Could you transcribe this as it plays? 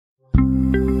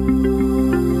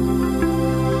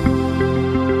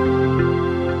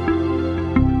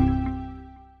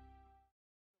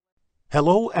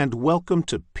Hello and welcome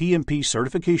to PMP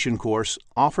certification course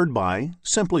offered by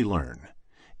Simplilearn.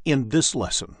 In this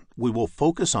lesson, we will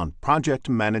focus on project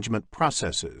management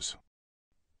processes.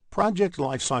 Project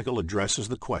Lifecycle addresses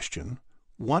the question,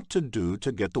 what to do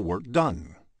to get the work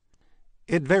done?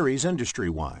 It varies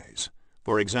industry-wise.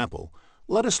 For example,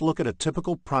 let us look at a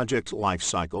typical project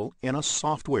lifecycle in a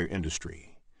software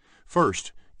industry.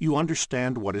 First, you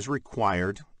understand what is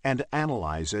required and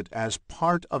analyze it as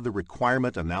part of the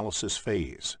requirement analysis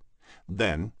phase.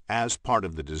 Then, as part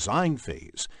of the design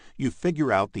phase, you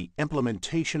figure out the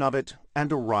implementation of it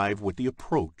and arrive with the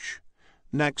approach.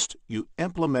 Next, you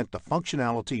implement the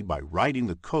functionality by writing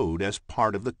the code as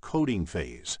part of the coding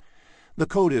phase. The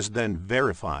code is then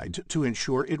verified to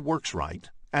ensure it works right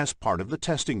as part of the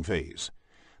testing phase.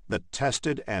 The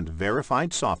tested and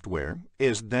verified software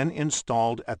is then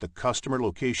installed at the customer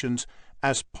locations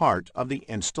as part of the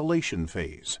installation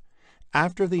phase.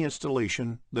 After the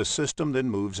installation, the system then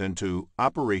moves into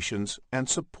operations and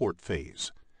support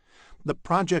phase. The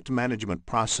project management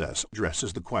process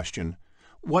addresses the question,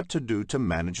 what to do to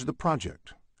manage the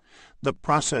project? The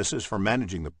processes for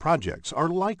managing the projects are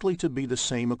likely to be the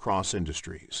same across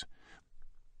industries.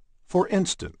 For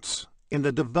instance, in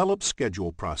the develop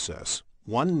schedule process,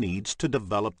 one needs to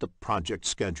develop the project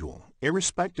schedule,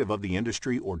 irrespective of the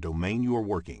industry or domain you are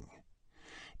working.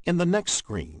 In the next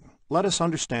screen, let us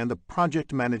understand the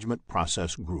project management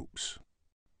process groups.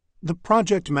 The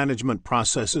project management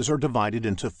processes are divided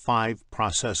into 5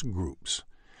 process groups.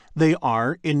 They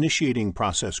are Initiating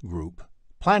Process Group,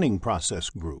 Planning Process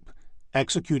Group,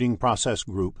 Executing Process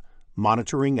Group,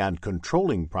 Monitoring and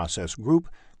Controlling Process Group,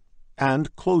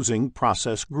 and Closing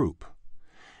Process Group.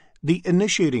 The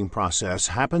initiating process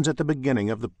happens at the beginning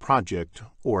of the project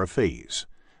or a phase.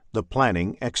 The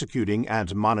planning, executing,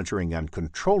 and monitoring and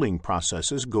controlling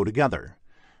processes go together.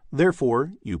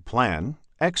 Therefore, you plan,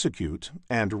 execute,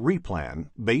 and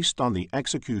replan based on the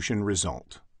execution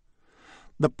result.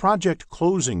 The project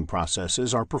closing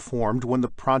processes are performed when the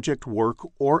project work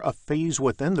or a phase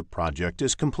within the project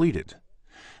is completed.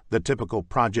 The typical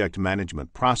project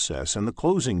management process in the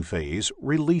closing phase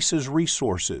releases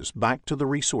resources back to the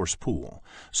resource pool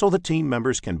so the team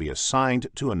members can be assigned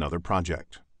to another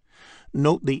project.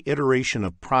 Note the iteration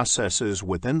of processes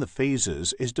within the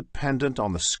phases is dependent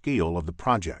on the scale of the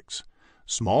projects.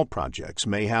 Small projects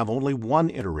may have only one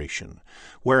iteration,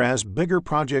 whereas bigger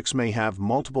projects may have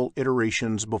multiple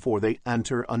iterations before they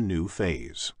enter a new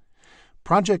phase.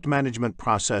 Project management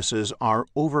processes are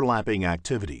overlapping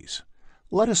activities.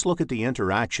 Let us look at the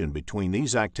interaction between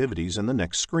these activities in the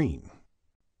next screen.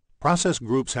 Process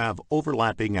groups have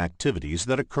overlapping activities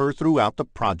that occur throughout the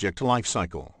project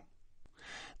lifecycle.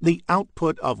 The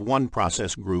output of one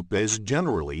process group is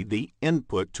generally the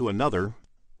input to another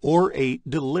or a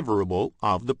deliverable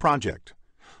of the project.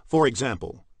 For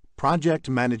example, Project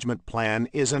Management Plan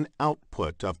is an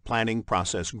output of Planning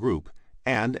Process Group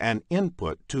and an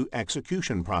input to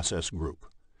Execution Process Group.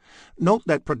 Note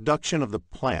that production of the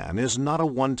plan is not a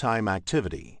one-time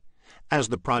activity. As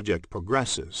the project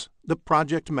progresses, the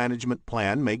project management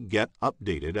plan may get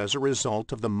updated as a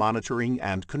result of the monitoring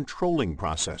and controlling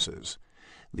processes.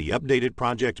 The updated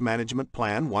project management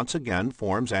plan once again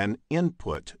forms an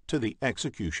input to the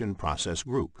execution process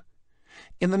group.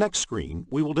 In the next screen,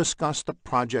 we will discuss the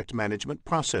project management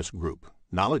process group,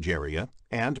 knowledge area,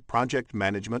 and project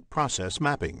management process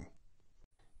mapping.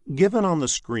 Given on the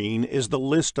screen is the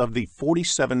list of the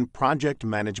 47 project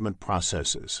management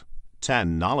processes,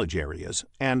 10 knowledge areas,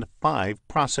 and 5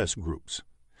 process groups.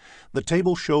 The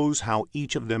table shows how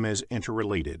each of them is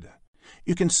interrelated.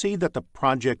 You can see that the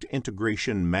project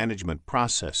integration management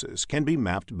processes can be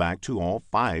mapped back to all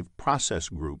 5 process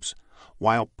groups,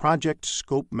 while project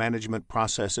scope management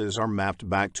processes are mapped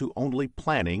back to only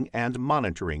planning and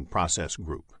monitoring process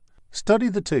group. Study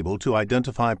the table to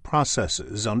identify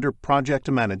processes under project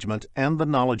management and the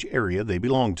knowledge area they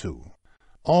belong to.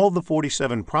 All the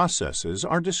 47 processes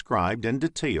are described in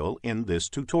detail in this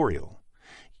tutorial.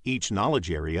 Each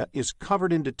knowledge area is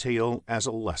covered in detail as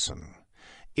a lesson.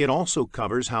 It also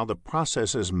covers how the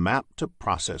processes map to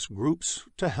process groups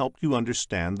to help you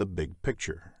understand the big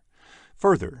picture.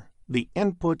 Further, the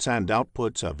inputs and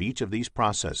outputs of each of these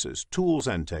processes, tools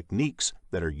and techniques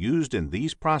that are used in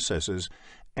these processes,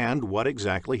 and what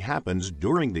exactly happens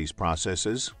during these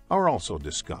processes are also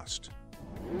discussed.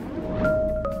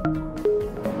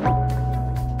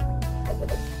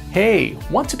 Hey,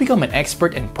 want to become an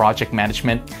expert in project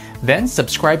management? Then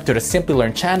subscribe to the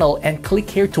Simplilearn channel and click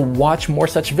here to watch more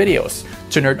such videos.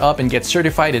 To nerd up and get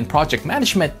certified in project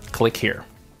management, click here.